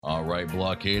All right,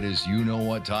 blockaders, you know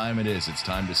what time it is. It's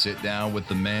time to sit down with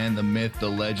the man, the myth, the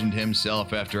legend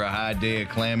himself after a hard day of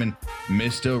clamming,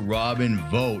 Mr. Robin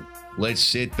Vogt. Let's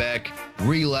sit back,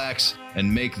 relax,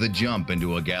 and make the jump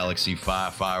into a galaxy far,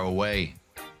 far away.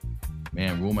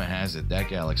 Man, rumor has it that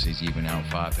galaxy's even out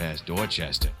far past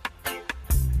Dorchester.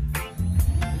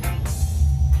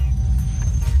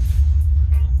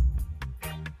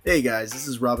 Hey guys, this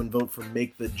is Robin Vogt from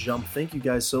Make the Jump. Thank you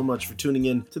guys so much for tuning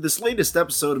in to this latest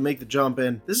episode of Make the Jump,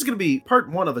 and this is going to be part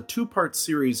one of a two-part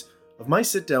series of my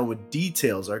sit-down with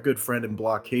Details, our good friend and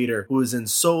blockader, who is in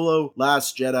Solo,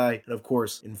 Last Jedi, and of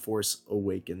course in Force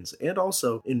Awakens, and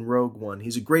also in Rogue One.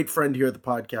 He's a great friend here at the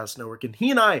Podcast Network, and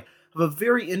he and I have a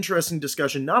very interesting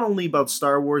discussion not only about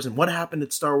Star Wars and what happened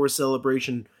at Star Wars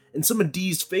Celebration and some of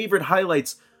Dee's favorite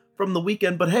highlights from the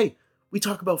weekend, but hey, we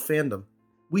talk about fandom.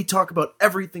 We talk about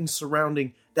everything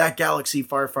surrounding that galaxy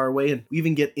far, far away, and we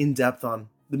even get in-depth on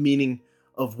the meaning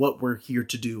of what we're here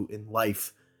to do in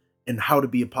life and how to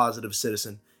be a positive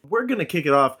citizen. We're going to kick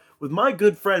it off with my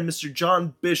good friend, Mr.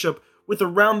 John Bishop, with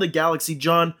Around the Galaxy.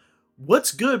 John,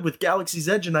 what's good with Galaxy's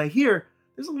Edge? And I hear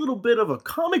there's a little bit of a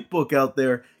comic book out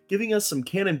there giving us some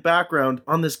canon background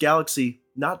on this galaxy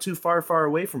not too far, far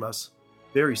away from us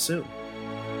very soon.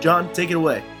 John, take it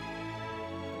away.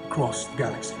 Across the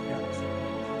galaxy.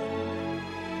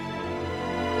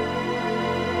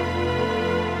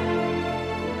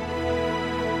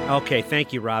 Okay,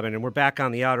 thank you, Robin, and we're back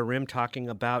on the Outer Rim talking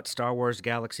about Star Wars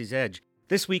Galaxy's Edge.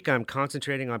 This week I'm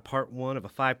concentrating on part one of a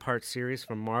 5-part series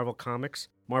from Marvel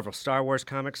Star Wars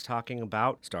Comics, talking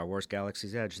about Star Wars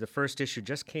Galaxy's Edge. The first issue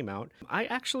just came out. I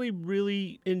actually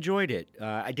really enjoyed it.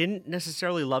 I didn't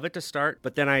necessarily love it to start,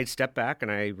 but then I stepped back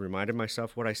and I reminded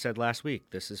myself what I said last week.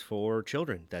 This is for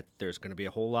children, that there's going to be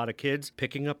a whole lot of kids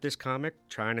picking up this comic,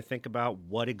 trying to think about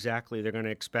what exactly they're going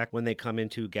to expect when they come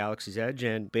into Galaxy's Edge,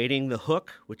 and Baiting the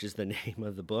Hook, which is the name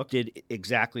of the book, did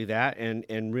exactly that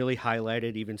and really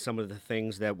highlighted even some of the things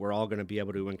that we're all going to be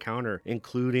able to encounter,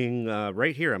 including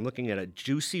right here, I'm looking at a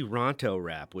Juicy Ronto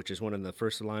rap, which is one of the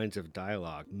first lines of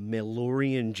dialogue.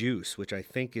 Melorian juice, which I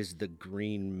think is the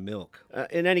green milk.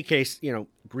 In any case,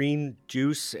 green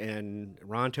juice and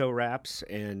Ronto raps,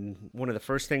 and one of the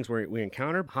first things we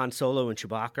encounter, Han Solo and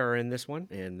Chewbacca are in this one,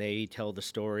 and they tell the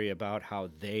story about how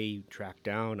they track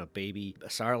down a baby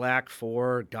Sarlacc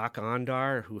for Doc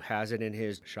Ondar, who has it in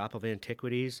his shop of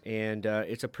antiquities, and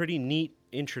it's a pretty neat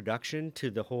introduction to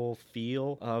the whole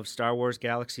feel of Star Wars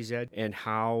Galaxy's Edge and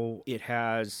how it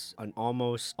has an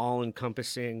almost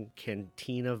all-encompassing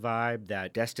cantina vibe,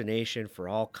 that destination for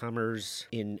all comers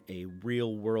in a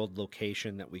real-world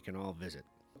location that we can all visit.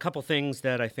 A couple things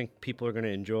that I think people are going to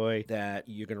enjoy that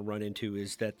you're going to run into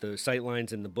is that the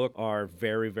sightlines in the book are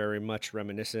very, very much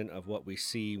reminiscent of what we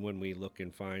see when we look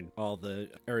and find all the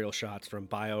aerial shots from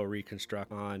Bio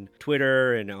Reconstruct on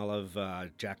Twitter, and all of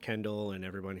Jack Kendall and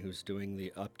everyone who's doing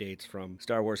the updates from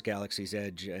Star Wars Galaxy's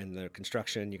Edge and the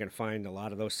construction. You're going to find a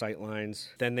lot of those sightlines.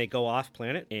 Then they go off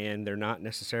planet, and they're not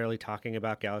necessarily talking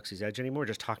about Galaxy's Edge anymore,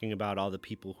 just talking about all the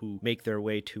people who make their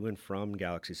way to and from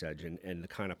Galaxy's Edge, and the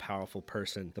kind of powerful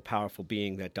person, the powerful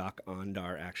being that Doc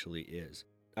Ondar actually is.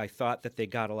 I thought that they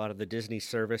got a lot of the Disney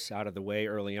service out of the way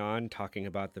early on, talking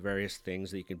about the various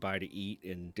things that you can buy to eat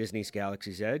in Disney's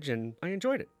Galaxy's Edge, and I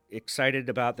enjoyed it. Excited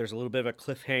about, there's a little bit of a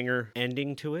cliffhanger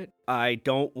ending to it. I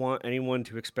don't want anyone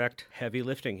to expect heavy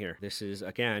lifting here. This is,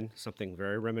 again, something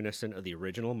very reminiscent of the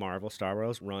original Marvel Star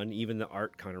Wars run. Even the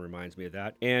art kind of reminds me of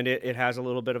that. And it has a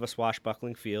little bit of a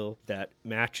swashbuckling feel that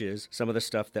matches some of the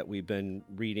stuff that we've been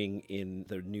reading in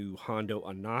the new Hondo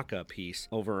Ohnaka piece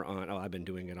over on, I've been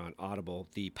doing it on Audible,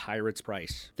 The Pirate's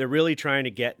Price. They're really trying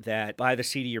to get that by the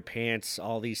seat of your pants,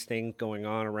 all these things going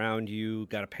on around you,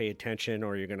 got to pay attention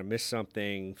or you're going to miss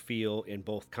something, feel in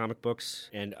both comic books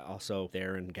and also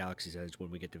there in Galaxy's Edge when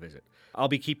we get to visit. I'll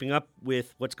be keeping up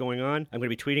with what's going on. I'm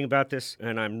going to be tweeting about this,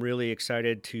 and I'm really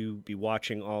excited to be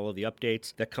watching all of the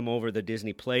updates that come over the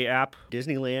Disney Play app.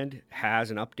 Disneyland has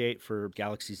an update for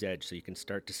Galaxy's Edge, so you can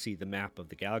start to see the map of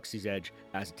the Galaxy's Edge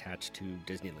as attached to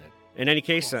Disneyland. In any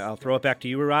case, I'll throw it back to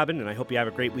you, Robin, and I hope you have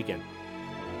a great weekend.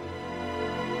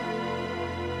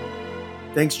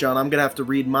 Thanks, John. I'm going to have to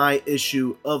read my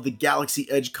issue of the Galaxy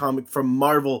Edge comic from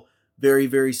Marvel very,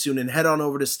 very soon. And head on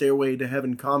over to Stairway to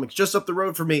Heaven Comics, just up the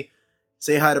road from me.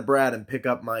 Say hi to Brad and pick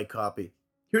up my copy.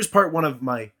 Here's part one of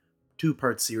my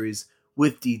 2-part series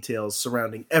with details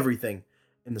surrounding everything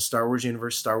in the Star Wars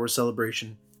universe, Star Wars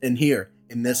Celebration, and here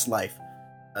in this life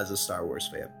as a Star Wars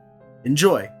fan.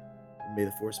 Enjoy, and may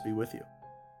the Force be with you.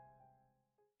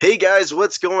 Hey guys,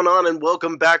 what's going on? And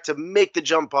welcome back to Make the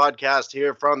Jump podcast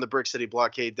here from the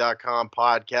BrickCityBlockade.com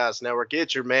podcast network.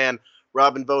 It's your man,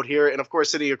 Robin Vogt here. And of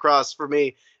course, sitting across from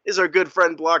me is our good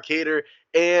friend Blockhader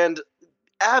and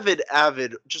avid,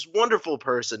 just wonderful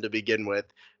person to begin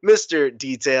with, Mr.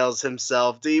 Details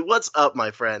himself. D, what's up,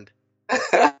 my friend?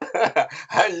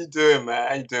 How you doing, man?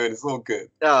 How you doing? It's all good.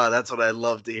 Oh, that's what I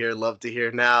love to hear. Love to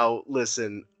hear. Now,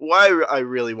 listen, why I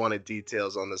really wanted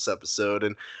details on this episode,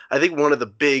 and I think one of the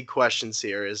big questions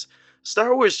here is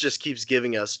Star Wars just keeps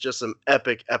giving us just some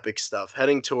epic stuff,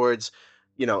 heading towards,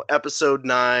 Episode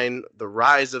 9, The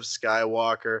Rise of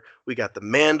Skywalker. We got The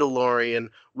Mandalorian.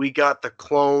 We got The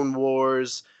Clone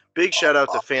Wars. Big shout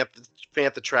out to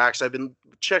Fantha Tracks. I've been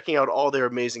checking out all their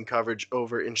amazing coverage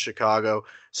over in Chicago.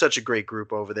 Such a great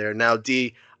group over there. Now,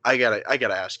 D, I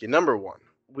gotta ask you. Number one,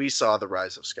 we saw The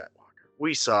Rise of Skywalker.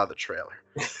 We saw the trailer.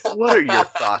 What are your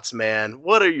thoughts, man?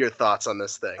 What are your thoughts on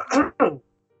this thing?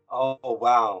 Oh,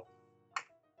 wow.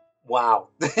 I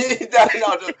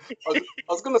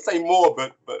was gonna say more,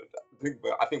 but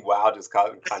I think wow just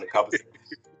kind of covers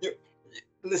it.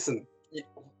 Listen,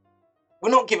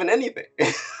 we're not given anything.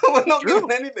 We're not given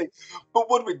anything, but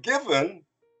what we're given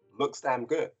looks damn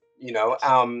good,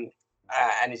 and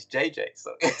it's JJ,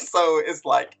 so it's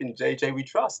like in JJ we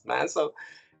trust, man. So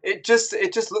it just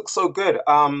looks so good.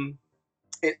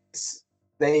 It's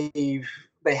they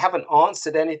haven't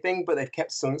answered anything, but they've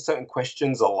kept some certain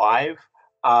questions alive.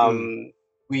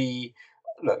 We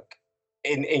look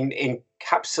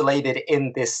encapsulated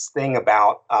in this thing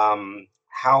about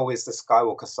how is the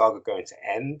Skywalker saga going to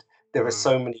end. There are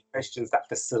so many questions that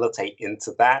facilitate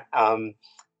into that.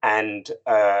 And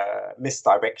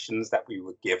misdirections that we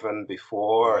were given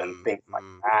before and things like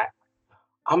that.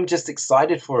 I'm just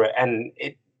excited for it. And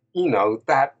it, you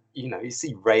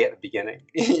see Rey at the beginning,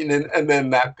 and then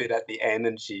that bit at the end,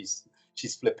 and she's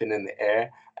flipping in the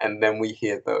air, and then we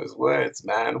hear those words,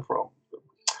 man,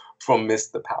 from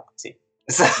Mr. Palpatine.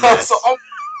 So, oh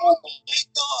my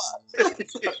God.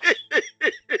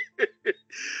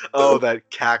 Oh, that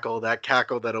cackle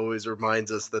that always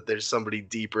reminds us that there's somebody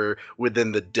deeper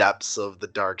within the depths of the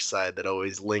dark side that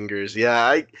always lingers.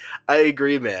 Yeah, I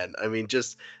agree, man. I mean,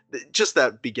 just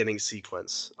that beginning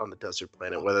sequence on the desert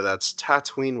planet, whether that's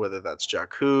Tatooine, whether that's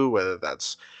Jakku, whether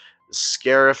that's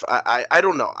Scarif, I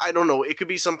don't know. It could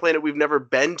be some planet we've never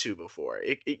been to before.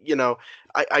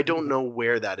 I don't know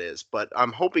where that is, but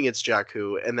I'm hoping it's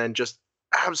Jakku. And then just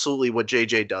absolutely what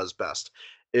JJ does best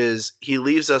is he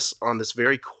leaves us on this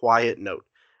very quiet note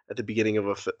at the beginning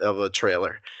of a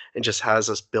trailer and just has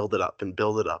us build it up and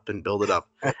build it up and build it up.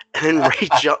 And then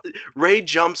Rey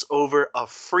jumps over a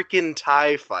freaking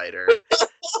TIE fighter.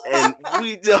 And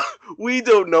we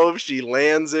don't know if she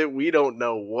lands it. We don't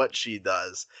know what she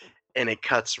does. And it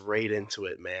cuts right into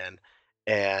it, man.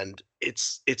 And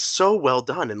it's so well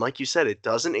done. And like you said, it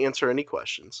doesn't answer any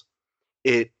questions.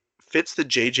 It fits the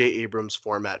J.J. Abrams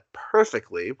format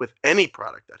perfectly with any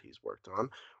product that he's worked on,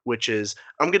 which is,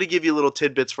 I'm going to give you little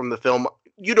tidbits from the film.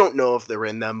 You don't know if they're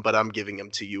in them, but I'm giving them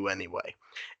to you anyway.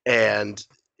 And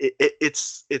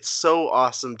it's so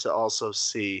awesome to also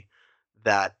see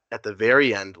that at the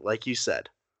very end, like you said,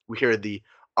 we hear the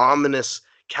ominous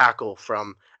cackle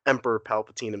from Emperor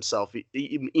Palpatine himself.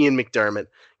 Ian McDiarmid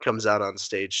comes out on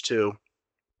stage too.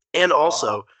 And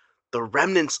also, the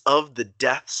remnants of the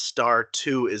Death Star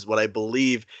 2 is what I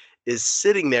believe is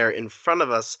sitting there in front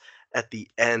of us at the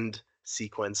end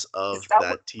sequence of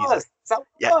that teaser. Is that what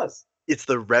it was? It's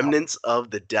the remnants of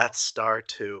the Death Star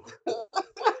 2.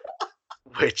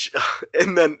 Which,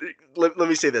 and then let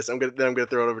me say this. I'm gonna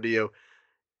throw it over to you.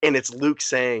 And it's Luke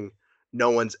saying, "No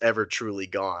one's ever truly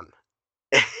gone."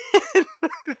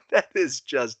 That is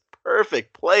just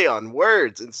perfect play on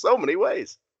words in so many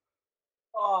ways.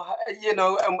 Oh,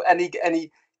 and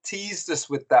he teased us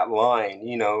with that line,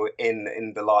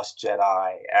 in The Last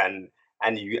Jedi, and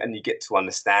you get to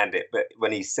understand it. But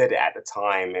when he said it at the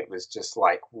time, it was just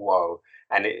like, whoa.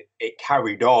 And it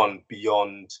carried on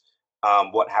beyond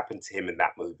what happened to him in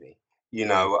that movie,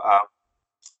 and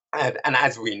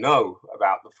as we know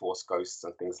about the Force ghosts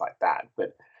and things like that.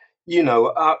 But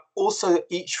also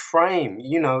each frame,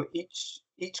 each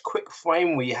quick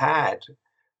frame we had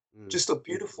just looked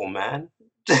beautiful, man.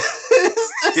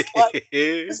 It's just like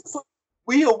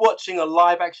we are watching a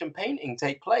live action painting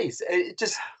take place. It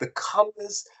just, the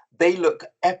colors, they look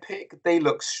epic, they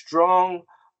look strong,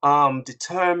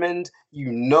 determined.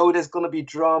 There's gonna be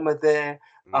drama there.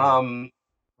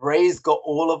 Rey's got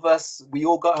all of us. We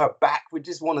all got her back. We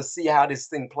just want to see how this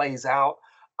thing plays out.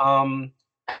 And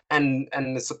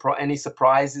any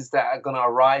surprises that are gonna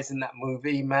arise in that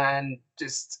movie, man,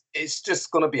 it's just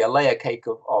gonna be a layer cake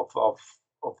of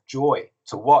joy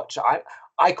to watch.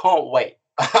 I can't wait.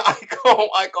 I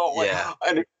can't wait. Yeah.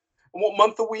 And what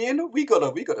month are we in? We got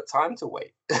a time to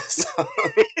wait. So,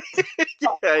 Yeah,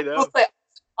 I know.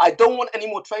 I don't want any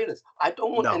more trailers. I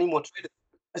don't want No. any more trailers,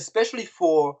 especially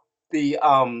for the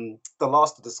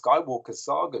last of the Skywalker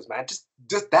sagas, man. Just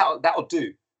that'll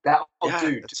do. That'll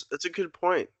do. That's a good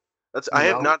point. You I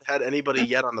have know? not had anybody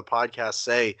yet on the podcast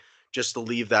say just to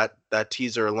leave that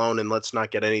teaser alone and let's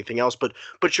not get anything else.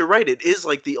 But you're right. It is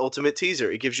like the ultimate teaser.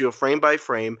 It gives you a frame by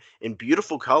frame in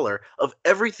beautiful color of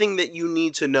everything that you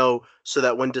need to know so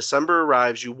that when December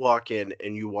arrives, you walk in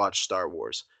and you watch Star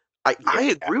Wars. I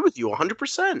agree with you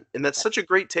 100%. And that's such a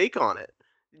great take on it.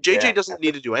 JJ Yeah. doesn't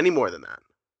need to do any more than that.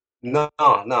 No.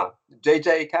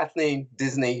 JJ, Kathleen,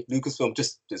 Disney, Lucasfilm,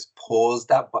 just pause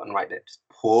that button right there. Just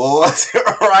pause it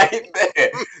right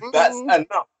there. That's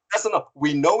enough. That's enough.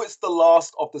 We know it's the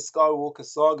last of the Skywalker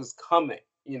sagas coming.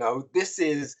 You know, this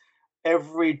is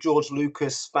every George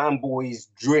Lucas fanboy's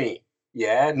dream.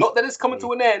 Yeah, not that it's coming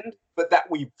to an end, but that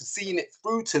we've seen it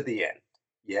through to the end.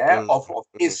 Yeah, of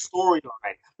his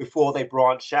storyline before they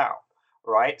branch out.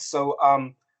 Right. So,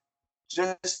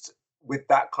 just with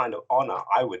that kind of honor,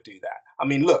 I would do that. I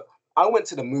mean, look, I went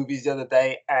to the movies the other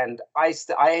day, and I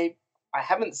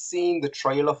haven't seen the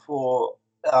trailer for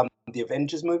the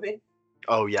Avengers movie.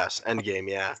 Oh yes, Endgame,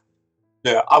 yeah.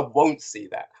 Yeah, I won't see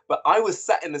that. But I was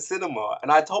sat in the cinema,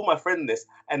 and I told my friend this,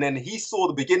 and then he saw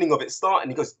the beginning of it start, and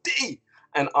he goes, "D,"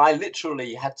 and I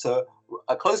literally had to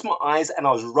close my eyes, and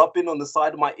I was rubbing on the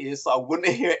side of my ears so I wouldn't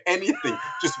hear anything.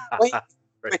 Just wait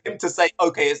for him to say,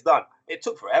 "Okay, it's done." It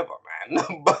took forever,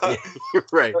 man. But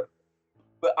right.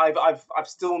 But I've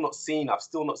still not seen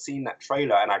that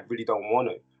trailer, and I really don't want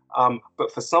to.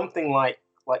 But for something like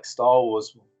Star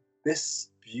Wars, this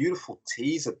beautiful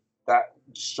teaser that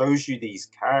shows you these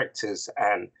characters,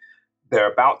 and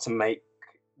they're about to make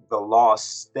the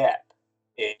last step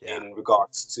in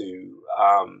regards to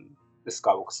the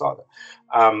Skywalker saga.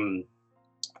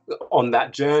 On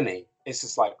that journey, it's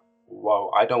just like,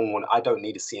 whoa! I don't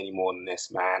need to see any more than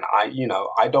this, man.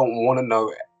 I don't want to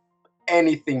know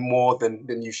anything more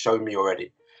than you showed me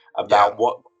already about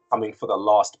what's coming for the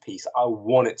last piece. I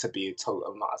want it to be a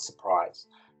total not a surprise,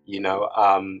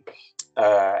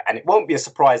 and it won't be a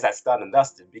surprise that's done and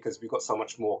dusted because we've got so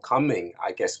much more coming,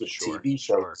 I guess, with TV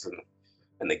shows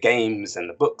and the games and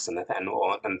the books and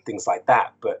things like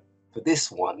that. But for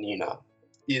this one,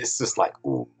 it's just like,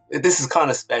 ooh, this is kind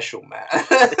of special, man.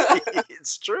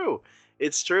 It's true.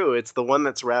 It's the one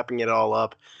that's wrapping it all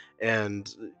up.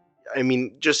 And I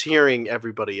mean, just hearing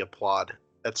everybody applaud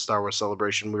at Star Wars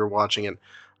Celebration, we were watching it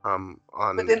on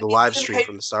the live stream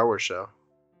from the Star Wars show.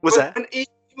 Was that? And even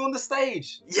on the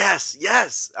stage. Yes,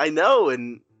 I know.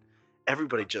 And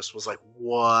everybody just was like,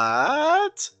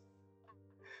 what?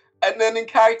 And then in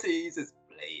character, he says,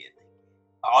 play it.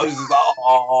 I was just like,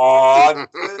 oh.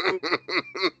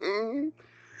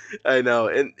 I know.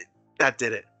 And that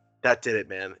did it,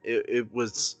 man. It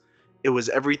was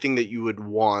everything that you would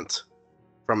want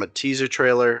from a teaser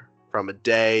trailer, from a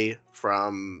day,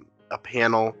 from a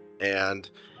panel. And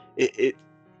the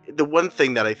one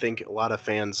thing that I think a lot of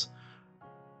fans,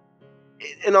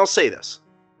 and I'll say this,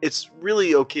 it's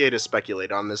really okay to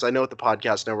speculate on this. I know at the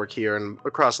Podcast Network here and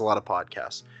across a lot of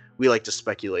podcasts, we like to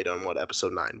speculate on what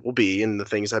episode 9 will be and the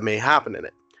things that may happen in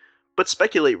it. But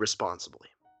speculate responsibly,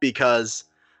 because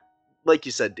like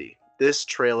you said, D, this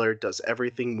trailer does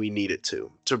everything we need it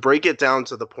to break it down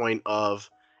to the point of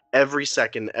every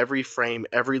second, every frame,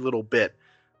 every little bit.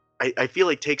 I feel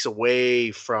like takes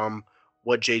away from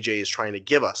what JJ is trying to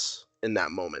give us in that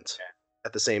moment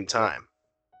at the same time.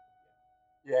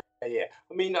 Yeah.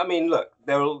 I mean, look,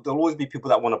 there'll always be people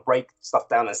that want to break stuff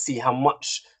down and see how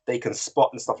much they can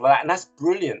spot and stuff like that, and that's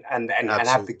brilliant. And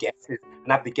have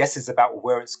the guesses about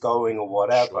where it's going or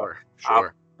whatever.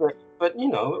 Sure. But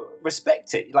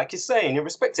respect it, like you're saying. You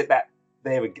respect it that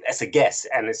that's a guess,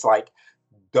 and it's like,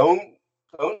 don't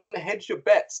hedge your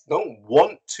bets. Don't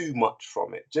want too much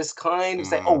from it. Just kind of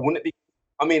say, oh, wouldn't it be?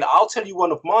 I mean, I'll tell you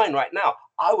one of mine right now.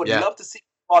 I would love to see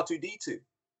R2-D2.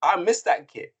 I miss that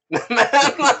kid.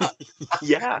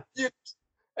 Yeah.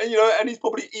 And he's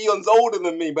probably eons older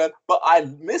than me, man. But I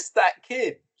miss that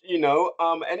kid.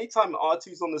 Anytime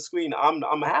R2's on the screen,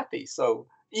 I'm happy. So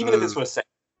even if it's for a second,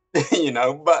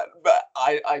 but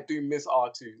I do miss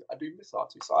R2.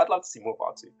 So I'd love to see more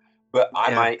of R2. But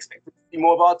am I expecting to see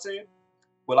more of R2?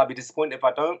 Will I be disappointed if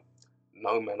I don't?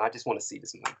 No, man. I just want to see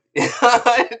this movie. And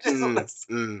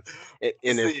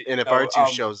if R2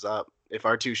 shows up, if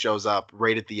R2 shows up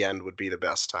right at the end would be the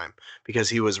best time, because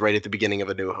he was right at the beginning of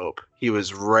A New Hope. He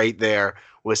was right there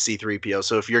with C-3PO.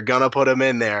 So if you're gonna put him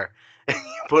in there,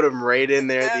 put him right in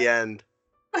there at the end.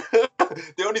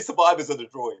 The only survivors are the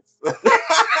droids.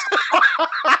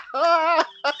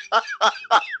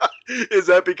 Is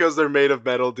that because they're made of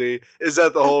metal, D? Is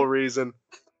that the whole reason?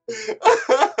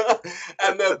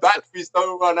 the batteries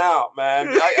don't run out, man.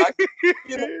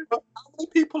 You know, how many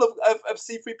people have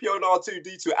C-3PO and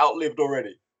R2-D2 outlived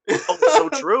already? Oh, so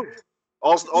true.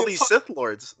 All these Sith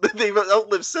Lords. They've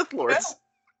outlived Sith Lords.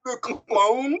 Yeah, the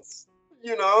clones,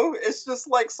 you know, it's just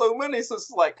like so many. So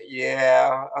it's like,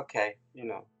 yeah, okay, you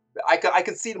know. I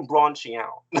can see them branching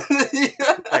out.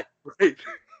 Right.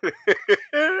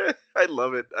 I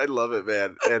love it,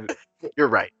 man. And you're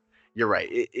right.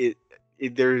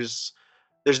 There's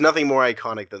nothing more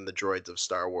iconic than the droids of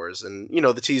Star Wars, and you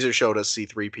know the teaser showed us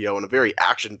C-3PO in a very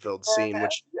action-filled scene,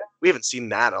 which we haven't seen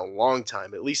that in a long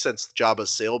time, at least since Jabba's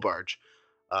sail barge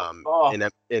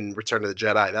in Return of the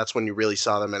Jedi. That's when you really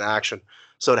saw them in action.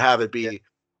 So to have it be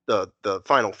the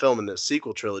final film in this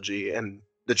sequel trilogy, and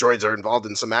the droids are involved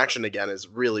in some action again, is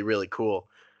really, really cool.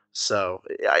 So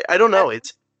I don't know.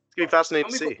 It's gonna be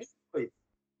fascinating to see. We've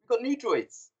got new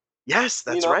droids. Yes,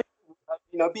 that's right.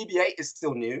 You know, BB-8 is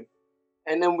still new,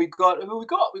 and then we got We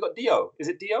got Dio. Is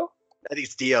it Dio? I think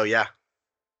it's Dio. Yeah.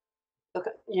 Look,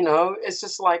 you know, it's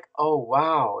just like, oh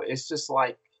wow, it's just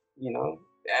like, you know,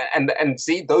 and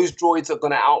see, those droids are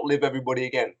gonna outlive everybody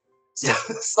again. So,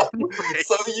 so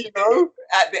you know,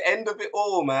 at the end of it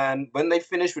all, man, when they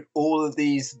finish with all of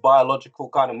these biological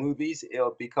kind of movies,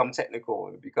 it'll become technical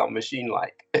and become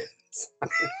machine-like.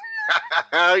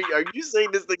 Are you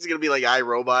saying this thing's gonna be like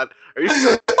iRobot? Are you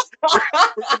saying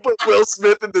put Will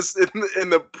Smith in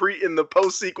the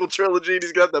post sequel trilogy, and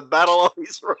he's gonna have to battle all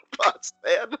these robots,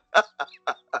 man?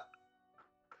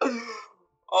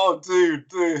 Oh, dude,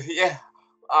 yeah.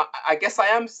 I guess I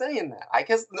am saying that. I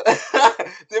guess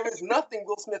there is nothing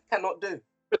Will Smith cannot do.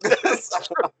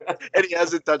 And he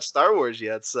hasn't touched Star Wars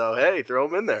yet, so hey, throw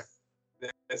him in there.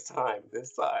 This time.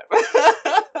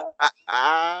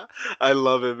 I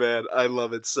love it, man. I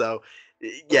love it. So,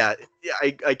 yeah,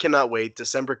 I cannot wait.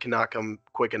 December cannot come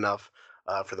quick enough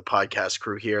for the podcast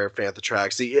crew here, Fantha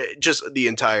Tracks, just the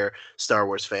entire Star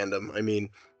Wars fandom. I mean,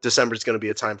 December is going to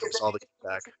be a time for us all to get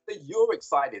back. You're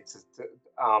excited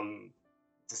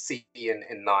to see in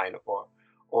 9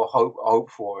 or hope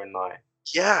for in 9.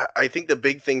 Yeah, I think the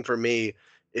big thing for me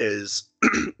is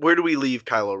where do we leave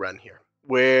Kylo Ren here?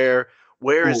 Where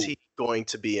is he going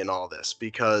to be in all this?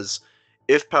 Because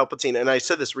if Palpatine, and I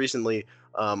said this recently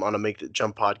on a Make the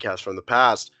Jump podcast from the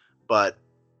past, but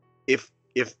if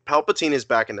Palpatine is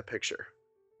back in the picture,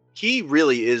 he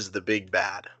really is the big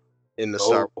bad in the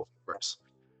Star Wars universe.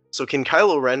 So can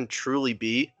Kylo Ren truly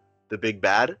be the big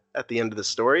bad at the end of the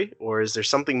story, or is there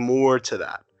something more to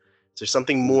that? Is there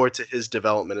something more to his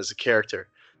development as a character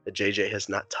that JJ has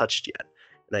not touched yet?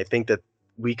 And I think that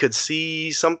we could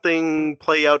see something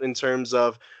play out in terms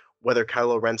of whether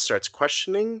Kylo Ren starts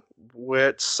questioning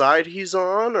what side he's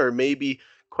on, or maybe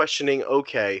questioning,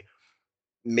 okay,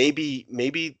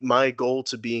 maybe my goal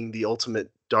to being the ultimate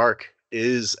dark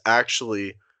is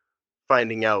actually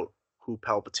finding out who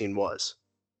Palpatine was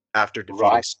after defeating.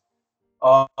 Right.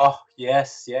 Oh,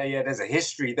 yes. Yeah. There's a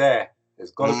history there.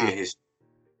 There's got to be a history.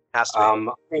 Has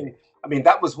to be. I mean,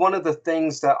 that was one of the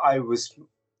things that I was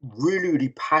really, really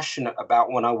passionate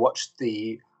about when I watched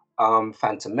the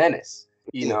Phantom Menace.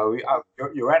 You know,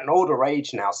 you're at an older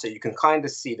age now, so you can kind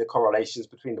of see the correlations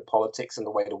between the politics and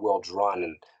the way the world's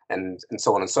run and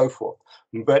so on and so forth.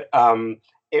 But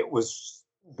it was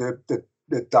the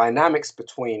dynamics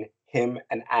between him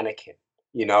and Anakin,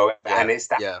 you know, and it's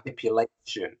that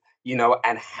manipulation, you know,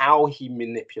 and how he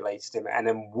manipulates him, and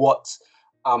then what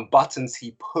buttons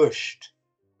he pushed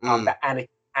that Anakin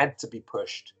had to be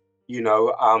pushed, you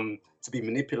know, to be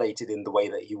manipulated in the way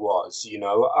that he was, you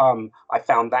know. I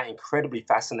found that incredibly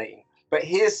fascinating. But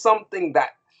here's something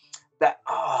that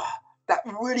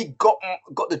really got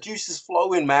the juices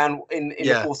flowing, man, in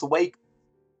The Force Awakens.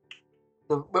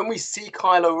 When we see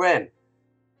Kylo Ren,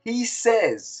 he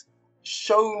says,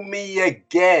 "Show me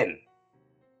again,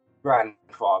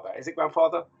 grandfather." Is it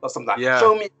grandfather or something like that? Yeah.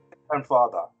 Show me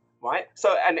grandfather, right?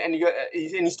 So and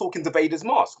he's talking to Vader's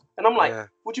mask, and I'm like,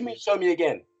 what do you mean, show me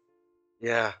again?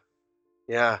 Yeah.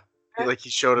 Like he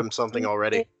showed him something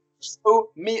already.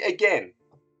 Show me again.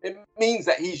 It means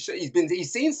that he's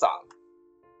seen something,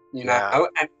 you know,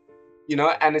 and you know,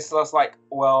 and it's just like,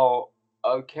 well,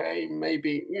 okay,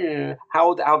 maybe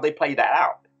how they play that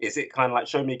out? Is it kind of like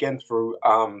show me again through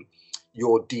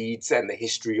your deeds and the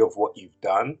history of what you've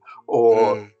done,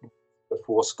 or the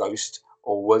Force ghost,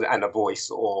 and a voice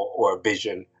or a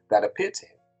vision that appeared to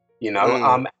him, you know?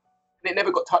 And it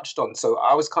never got touched on, so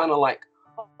I was kind of like,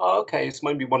 oh, okay, it's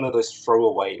maybe one of those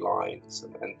throwaway lines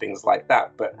and things like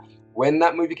that. But when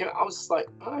that movie came out, I was just like,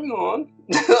 hang on.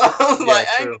 I was like,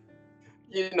 true.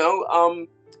 You know,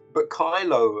 but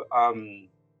Kylo,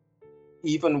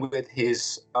 even with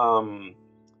his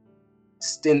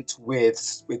stint with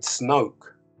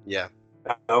Snoke. Yeah.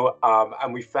 You know,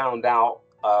 and we found out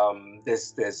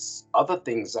there's other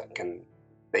things that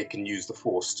they can use the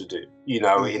Force to do. You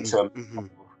know, in terms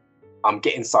of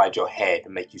get inside your head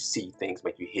and make you see things,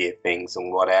 make you hear things,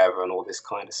 and whatever, and all this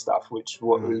kind of stuff. Which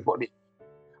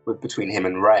with between him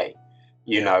and Rey,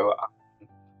 you know,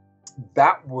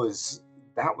 that was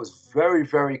very,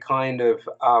 very kind of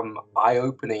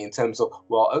eye-opening in terms of,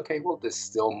 well, okay, well, there's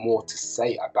still more to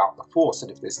say about the Force,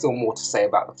 and if there's still more to say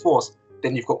about the Force,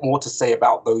 then you've got more to say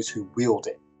about those who wield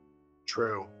it.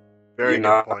 True. Very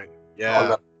good point. Yeah. On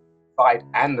the side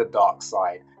and the dark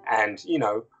side, and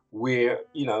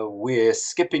we're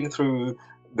skipping through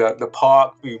the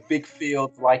park through big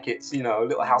fields like it's, you know, a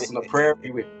Little House on the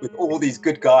Prairie with all these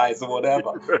good guys or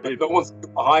whatever, right. but no one's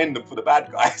behind them for the bad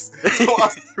guys.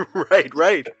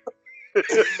 Right.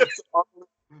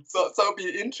 So it'll be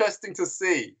interesting to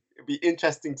see.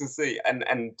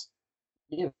 And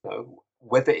you know,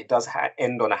 whether it does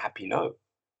end on a happy note.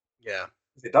 Yeah.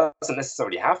 It doesn't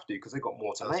necessarily have to, because they've got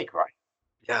more to make, right?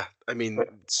 Yeah. I mean,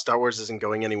 Star Wars isn't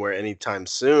going anywhere anytime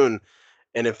soon.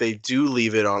 And if they do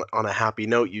leave it on a happy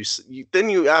note, then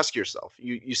you ask yourself,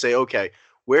 you say, okay,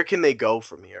 where can they go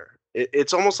from here?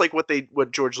 It's almost like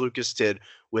what George Lucas did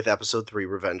with Episode 3,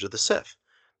 Revenge of the Sith.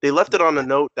 They left it on a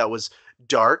note that was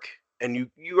dark, and you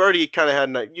already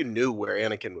kind of you knew where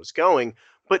Anakin was going,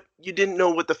 but you didn't know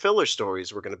what the filler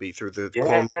stories were going to be through the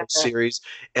Clone Wars series.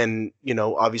 And, you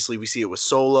know, obviously we see it with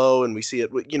Solo, and we see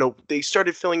it, you know, they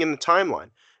started filling in the timeline.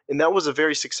 And that was a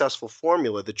very successful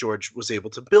formula that George was able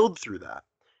to build through that.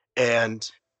 And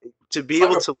to be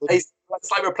able to... It's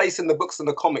like replacing the books and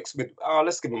the comics with,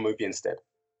 let's give them a movie instead.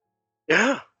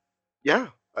 Yeah.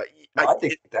 I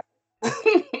think that.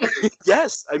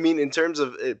 Yes. I mean, in terms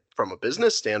of it, from a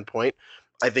business standpoint,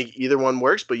 I think either one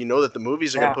works, but you know that the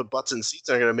movies are going to put butts in seats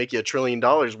and are going to make you $1 trillion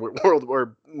world,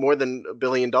 or more than $1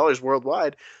 billion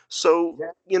worldwide. So,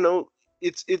 you know,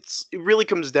 it really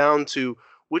comes down to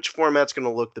which format's going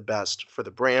to look the best for the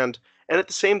brand. And at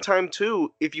the same time,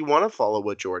 too, if you want to follow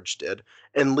what George did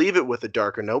and leave it with a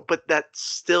darker note, but that's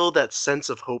still that sense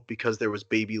of hope because there was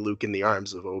baby Luke in the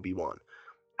arms of Obi-Wan.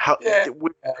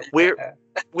 Where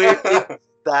is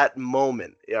that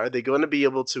moment? Are they going to be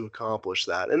able to accomplish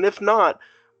that? And if not,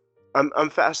 I'm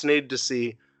fascinated to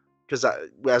see, because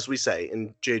as we say,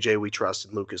 in JJ we trust,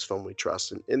 in Lucasfilm we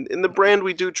trust, and in the brand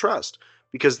we do trust,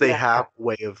 because they have a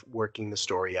way of working the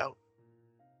story out.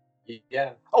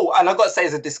 Yeah. Oh, and I've got to say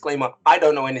as a disclaimer, I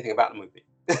don't know anything about the movie.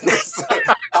 And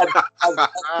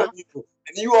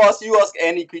you ask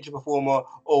any creature performer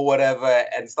or whatever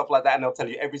and stuff like that, and they'll tell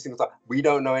you every single time, we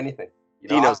don't know anything. You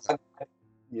know, he knows. I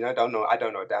don't know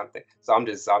a damn thing. So I'm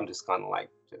just kind of like,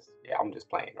 I'm just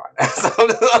playing right now. So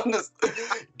I'm just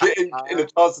getting in a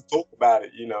chance to talk about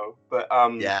it, you know. But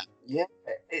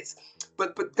it's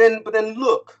but then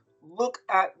look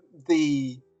at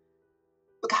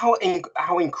how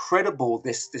incredible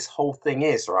this whole thing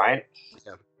is, right?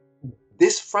 Yeah.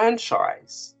 This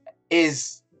franchise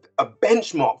is a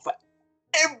benchmark for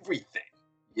everything.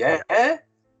 Yeah?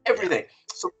 Everything.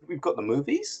 So we've got the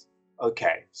movies.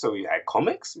 Okay. So we had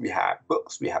comics, we have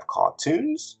books, we have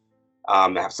cartoons,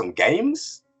 we have some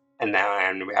games, and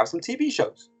we have some TV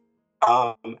shows.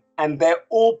 And they're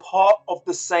all part of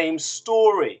the same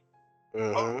story.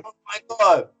 Mm-hmm. Oh my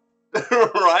God.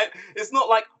 Right? It's not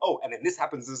like, and then this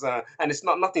happens and it's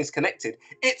nothing's connected.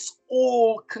 It's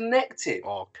all connected.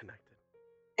 All connected.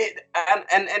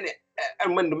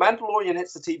 And when The Mandalorian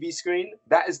hits the TV screen,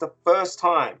 that is the first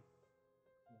time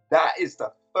that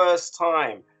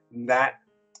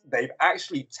they've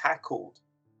actually tackled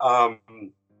a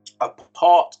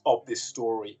part of this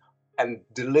story and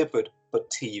delivered for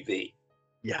TV.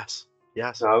 Yes.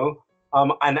 No.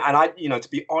 And I, you know, to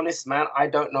be honest, man, I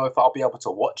don't know if I'll be able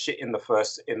to watch it in the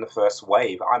first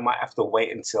wave. I might have to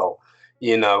wait until,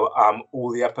 you know,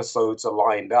 all the episodes are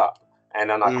lined up, and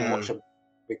then I can watch them,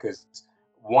 because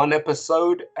one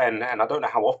episode, and I don't know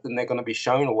how often they're going to be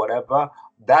shown or whatever,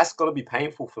 that's going to be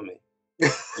painful for me.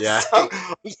 Yeah.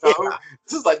 It's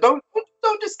just like, don't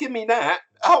just give me that.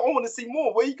 I want to see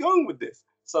more. Where are you going with this?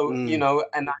 So you know,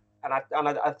 and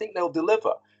I think they'll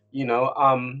deliver. You know,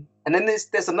 and then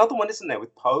there's another one, isn't there,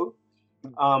 with Poe?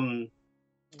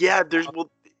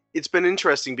 It's been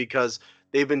interesting because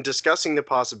they've been discussing the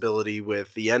possibility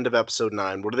with the end of Episode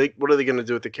 9. What are they going to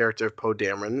do with the character of Poe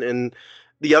Dameron? And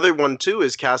the other one too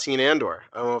is Cassian Andor.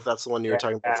 I don't know if that's the one you were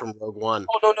talking about from Rogue One.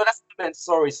 Oh no, that's what I meant.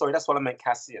 Sorry, that's what I meant,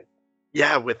 Cassian.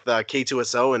 Yeah, with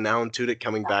K2SO and Alan Tudyk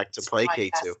coming back to play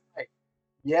K2. Right.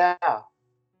 Yeah.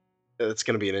 It's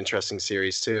going to be an interesting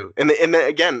series too. And then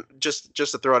again, just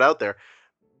to throw it out there,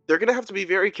 they're going to have to be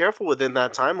very careful within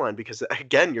that timeline because,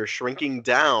 again, you're shrinking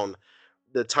down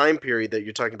the time period that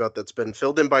you're talking about that's been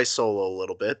filled in by Solo a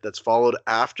little bit, that's followed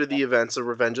after the events of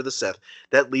Revenge of the Sith,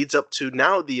 that leads up to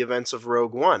now the events of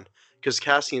Rogue One. Because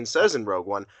Cassian says in Rogue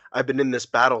One, I've been in this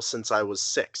battle since I was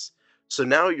 6. So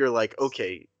now you're like,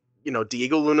 okay,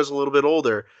 Diego Luna's a little bit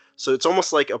older, so it's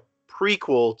almost like a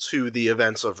prequel to the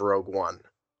events of Rogue One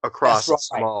across a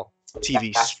small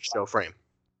TV show frame.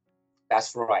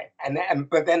 That's right.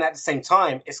 But then at the same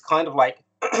time, it's kind of like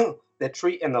they're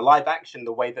treating the live action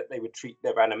the way that they would treat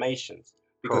their animations,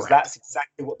 because that's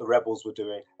exactly what the Rebels were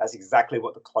doing. That's exactly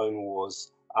what the Clone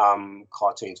Wars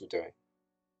cartoons were doing.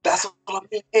 That's what I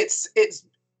mean. It's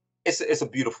a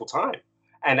beautiful time,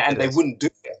 and they wouldn't do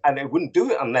it, and they wouldn't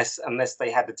do it unless they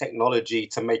had the technology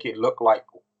to make it look like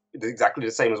exactly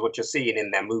the same as what you're seeing in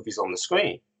their movies on the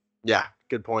screen. Yeah,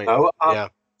 good point. Yeah.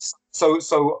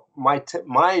 So my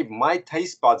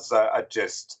taste buds are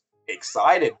just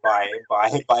excited by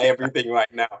everything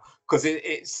right now, because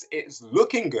it's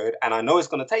looking good, and I know it's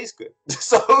going to taste good.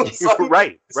 So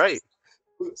right.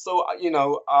 So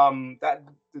that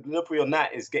the delivery on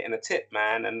that is getting a tip,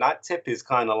 man, and that tip is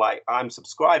kind of like I'm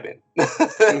subscribing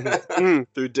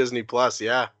through Disney Plus,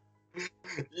 yeah.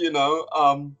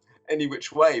 Any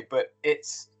which way, but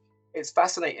it's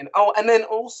fascinating. Oh, and then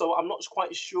also I'm not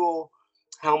quite sure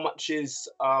how much is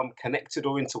connected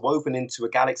or interwoven into A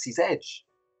Galaxy's Edge.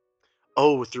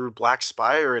 Oh, through Black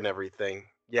Spire and everything.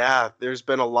 Yeah, there's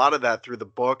been a lot of that through the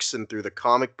books and through the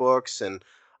comic books, and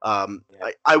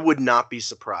I would not be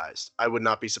surprised. I would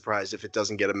not be surprised if it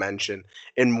doesn't get a mention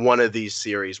in one of these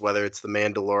series, whether it's The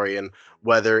Mandalorian,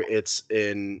 whether it's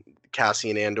in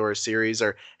Cassian Andor series,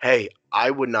 or hey, I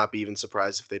would not be even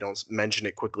surprised if they don't mention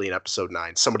it quickly in episode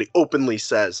 9. Somebody openly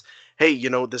says, hey,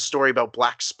 this story about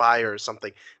Black Spire or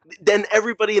something. Then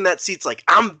everybody in that seat's like,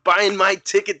 I'm buying my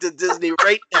ticket to Disney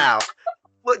right now.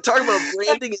 Look, talking about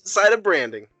branding inside of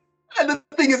branding. And the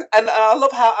thing is, and I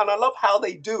love how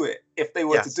they do it if they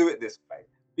were to do it this way,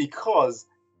 because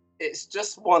it's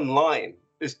just one line.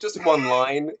 It's just one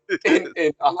line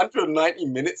in 190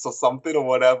 minutes or something or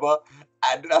whatever,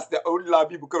 and that's the only line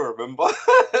people can remember.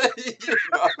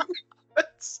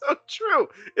 That's so true.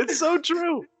 It's so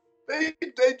true. They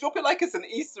drop it like it's an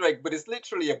Easter egg, but it's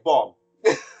literally a bomb.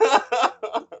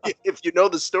 If you know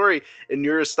the story and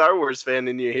you're a Star Wars fan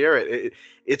and you hear it,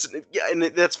 and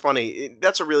that's funny.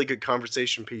 That's a really good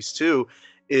conversation piece too,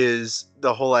 is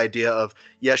the whole idea of,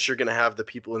 yes, you're going to have the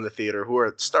people in the theater who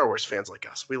are Star Wars fans like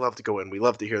us. We love to go in. We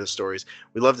love to hear the stories.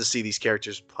 We love to see these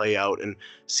characters play out and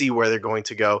see where they're going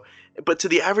to go. But to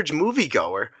the average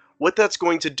moviegoer, what that's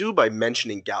going to do by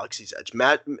mentioning Galaxy's Edge,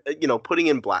 putting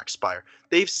in Black Spire,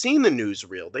 they've seen the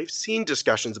newsreel, they've seen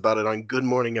discussions about it on Good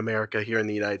Morning America here in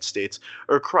the United States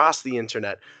or across the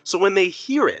internet. So when they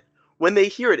hear it,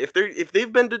 if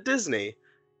they've been to Disney,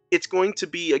 it's going to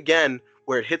be, again,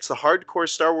 where it hits the hardcore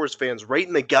Star Wars fans right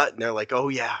in the gut, and they're like, "Oh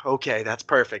yeah, okay, that's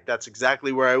perfect. That's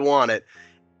exactly where I want it."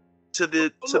 To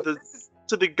the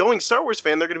going Star Wars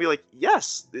fan, they're going to be like,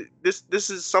 "Yes, this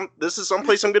is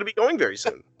someplace I'm going to be going very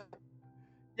soon."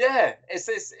 Yeah,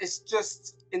 it's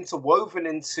just interwoven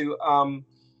into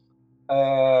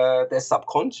their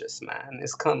subconscious, man.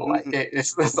 It's kind of like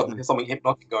there's something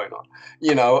hypnotic going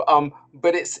on,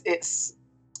 but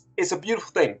it's a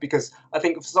beautiful thing, because I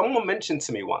think someone mentioned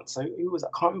to me once, who was, I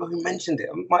can't remember who mentioned it.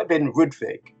 It might have been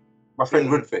Rudvig, my friend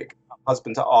Rudvig,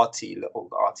 husband to Artie, little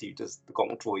Artie who does the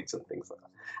Gauntlet droids and things like that.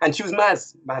 And she was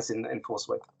Maz in Force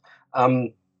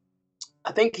Awakens.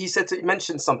 I think he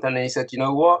mentioned something, and he said, you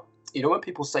know what? When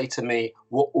people say to me,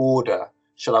 what order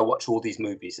should I watch all these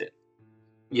movies in?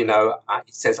 He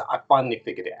says, I finally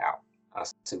figured it out. I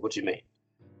said, what do you mean?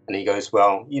 And he goes,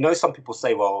 well, some people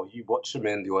say, well, you watch them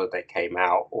in the order they came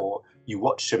out, or you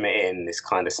watch them in this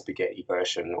kind of spaghetti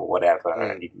version or whatever,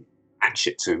 and you match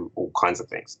it to all kinds of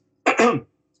things.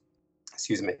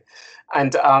 Excuse me.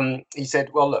 And he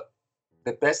said, well, look,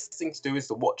 the best thing to do is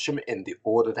to watch them in the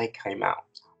order they came out.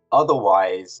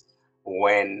 Otherwise,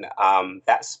 when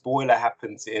that spoiler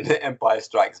happens in Empire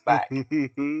Strikes Back,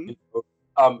 it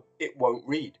won't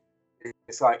read.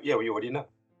 It's like, yeah, we already know.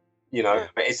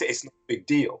 But it's not a big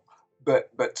deal.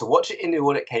 But to watch it in the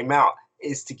order it came out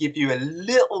is to give you a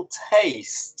little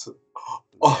taste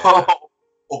of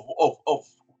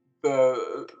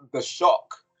the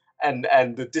shock and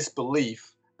the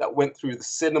disbelief that went through the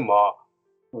cinema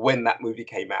when that movie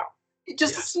came out.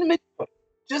 Just a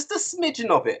smidgen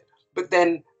of it. But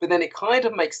then it kind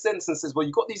of makes sense and says, well,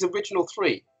 you've got these original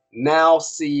 3. Now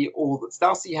see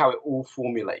how it all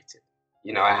formulated.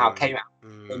 How it came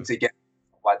out together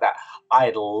like that.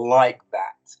 I like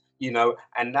that.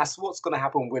 and that's what's going to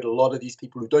happen with a lot of these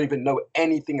people who don't even know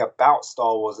anything about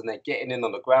Star Wars, and they're getting in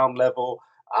on the ground level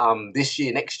this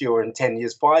year, next year, or in 10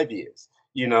 years, 5 years.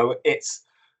 It's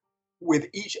with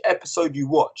each episode you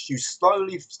watch, you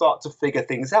slowly start to figure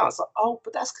things out. It's like, oh,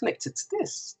 but that's connected to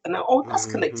this, and then, oh, that's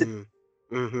connected.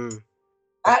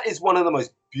 That is one of the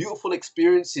most beautiful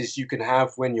experiences you can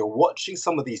have when you're watching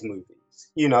some of these movies.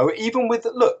 Even with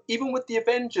the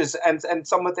Avengers and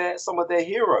some of their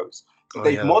heroes,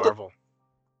 Marvel.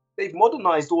 they've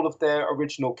modernized all of their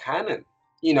original canon.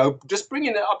 Just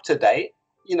bringing it up to date.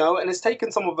 And it's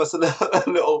taken some of us a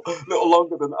little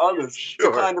longer than others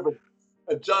to kind of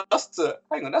adjust to.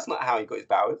 Hang on, that's not how he got his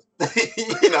powers.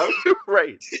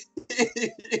 Right.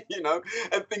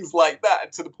 And things like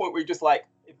that, to the point where you're just like,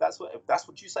 if that's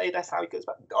what you say, that's how he goes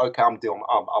back. Okay, I'm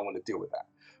going to deal with that,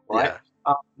 right?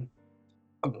 Yeah.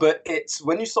 But it's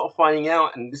when you start finding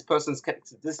out, and this person's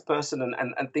connected to this person,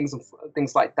 and things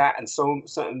like that, and so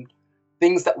certain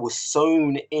things that were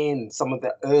sewn in some of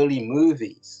the early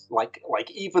movies, like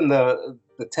even the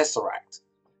Tesseract,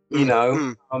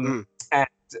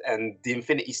 and the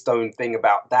Infinity Stone thing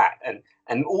about that, and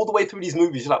all the way through these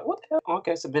movies, you're like, what the hell? Oh,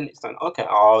 okay, it's Infinity Stone. Okay,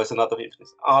 oh, it's another Infinity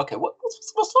Stone. Oh, okay, what's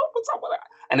up with that?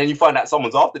 And then you find out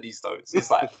someone's after these stones. It's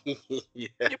like, yeah.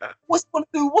 What's he want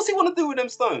to do with them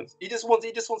stones? He just wants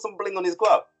some bling on his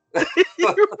glove.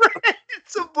 You're right.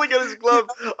 Some bling on his glove.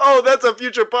 Oh, that's a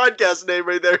future podcast name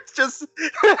right there. It's just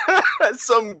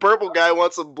some purple guy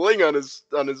wants some bling on his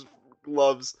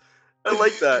gloves. I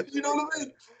like that. You know what I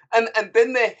mean? And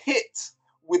then they're hit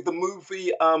with the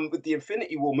movie, with the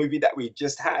Infinity War movie that we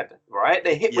just had, right?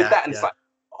 They hit with that, and it's like,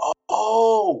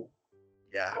 oh,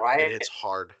 yeah, right. It's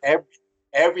hard.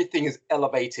 Everything is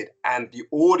elevated, and the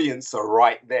audience are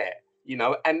right there.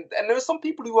 And there are some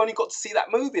people who only got to see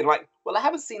that movie and like, well, I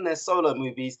haven't seen their solo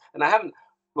movies, and I haven't.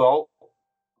 Well,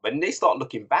 when they start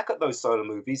looking back at those solo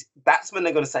movies, that's when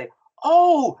they're going to say,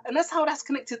 oh, and that's how that's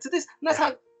connected to this, and that's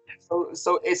how.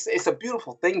 So it's a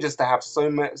beautiful thing just to have so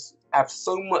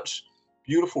much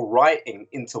beautiful writing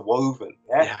interwoven,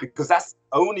 because that's the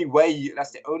only way you're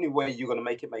going to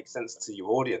make it make sense to your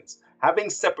audience.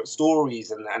 Having separate stories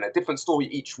and a different story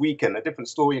each week and a different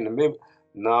story in the middle.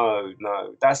 No,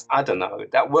 I don't know.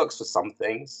 That works for some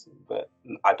things, but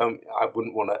I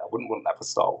wouldn't want that for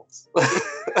Star Wars.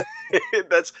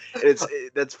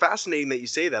 That's fascinating that you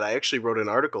say that. I actually wrote an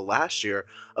article last year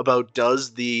about,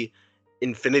 does the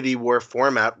Infinity War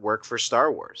format work for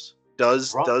Star Wars?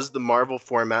 Does the Marvel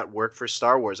format work for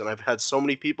Star Wars? And I've had so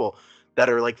many people that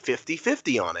are like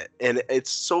 50-50 on it. And it's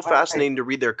so fascinating to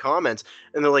read their comments.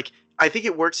 And they're like, I think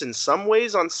it works in some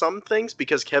ways on some things,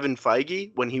 because Kevin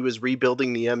Feige, when he was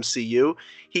rebuilding the MCU,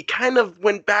 he kind of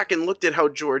went back and looked at how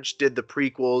George did the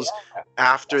prequels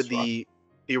after the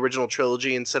original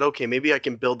trilogy and said, okay, maybe I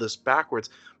can build this backwards.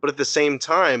 But at the same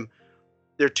time,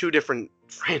 they're two different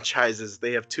franchises.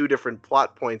 They have two different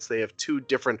plot points. They have two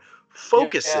different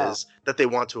focuses that they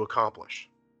want to accomplish.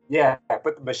 Yeah,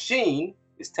 but the machine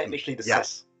is technically the same.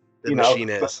 Yes, the machine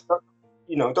is. But,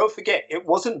 don't forget, it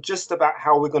wasn't just about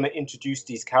how we're going to introduce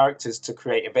these characters to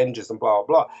create Avengers and blah,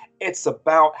 blah, blah. It's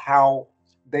about how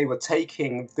they were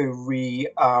taking the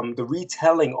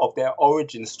retelling of their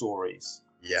origin stories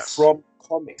from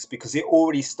comics, because it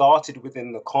already started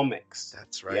within the comics.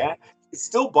 That's right. Yeah, it's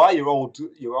still buy your old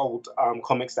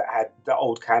comics that had the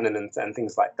old canon and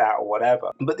things like that or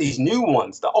whatever. But these new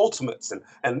ones, the Ultimates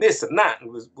and this and that,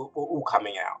 were all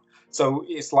coming out. So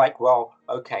it's like, well,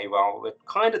 okay, we're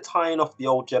kind of tying off the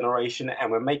old generation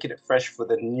and we're making it fresh for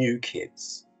the new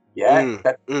kids. Yeah,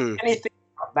 anything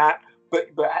like that. But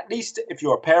at least if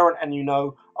you're a parent and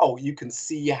you can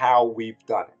see how we've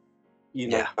done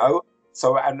it.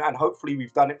 So and hopefully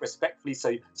we've done it respectfully.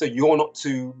 So you're not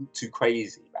too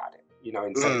crazy about it.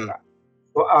 In saying that.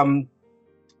 But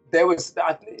there's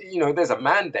a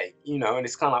mandate. And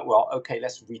it's kind of like, well, okay,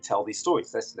 let's retell these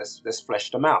stories. Let's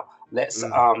flesh them out. Let's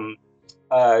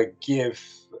give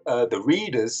the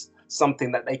readers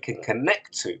something that they can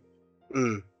connect to.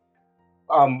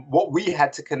 What we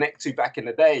had to connect to back in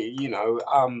the day,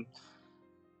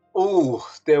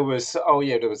 there was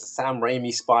the Sam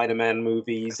Raimi Spider-Man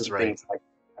movies. That's and right. Things like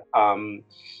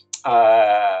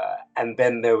that. And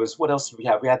then there was, what else did we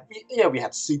have? We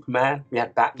had Superman, we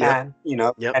had Batman,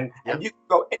 and you can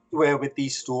go anywhere with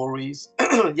these stories.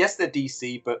 Yes, they're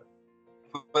DC, but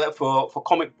for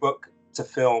comic book to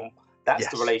film, that's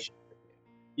the relationship.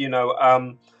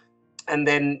 And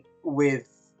then with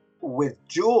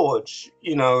George,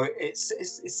 it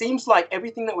seems like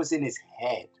everything that was in his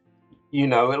head,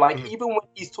 even when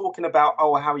he's talking about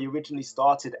how he originally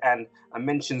started and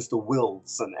mentions the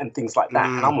wills and things like that,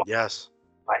 and I'm like,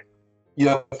 You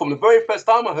know, from the very first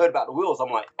time I heard about the wheels, I'm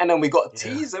like, and then we got a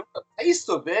Yeah. teaser, a taste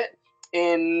of it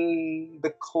in the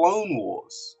Clone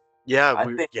Wars. Yeah, I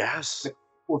think yes.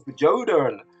 with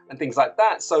Yoda and things like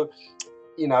that. So,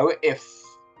 you know, if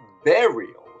they're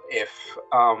real, if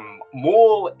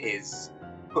Maul is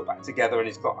put back together and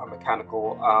he's got a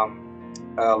mechanical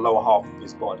lower half of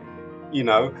his body, you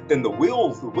know, then the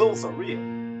wheels are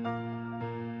real.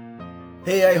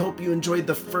 Hey, I hope you enjoyed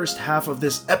the first half of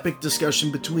this epic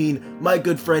discussion between my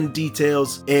good friend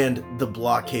Details and the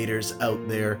blockaders out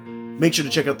there. Make sure to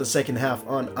check out the second half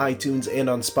on iTunes and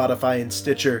on Spotify and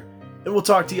Stitcher, and we'll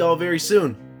talk to y'all very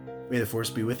soon. May the Force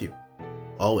be with you.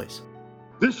 Always.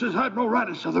 This is Admiral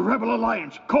Raddus of the Rebel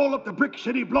Alliance. Call up the Brick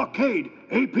City blockade.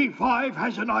 AP-5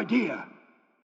 has an idea.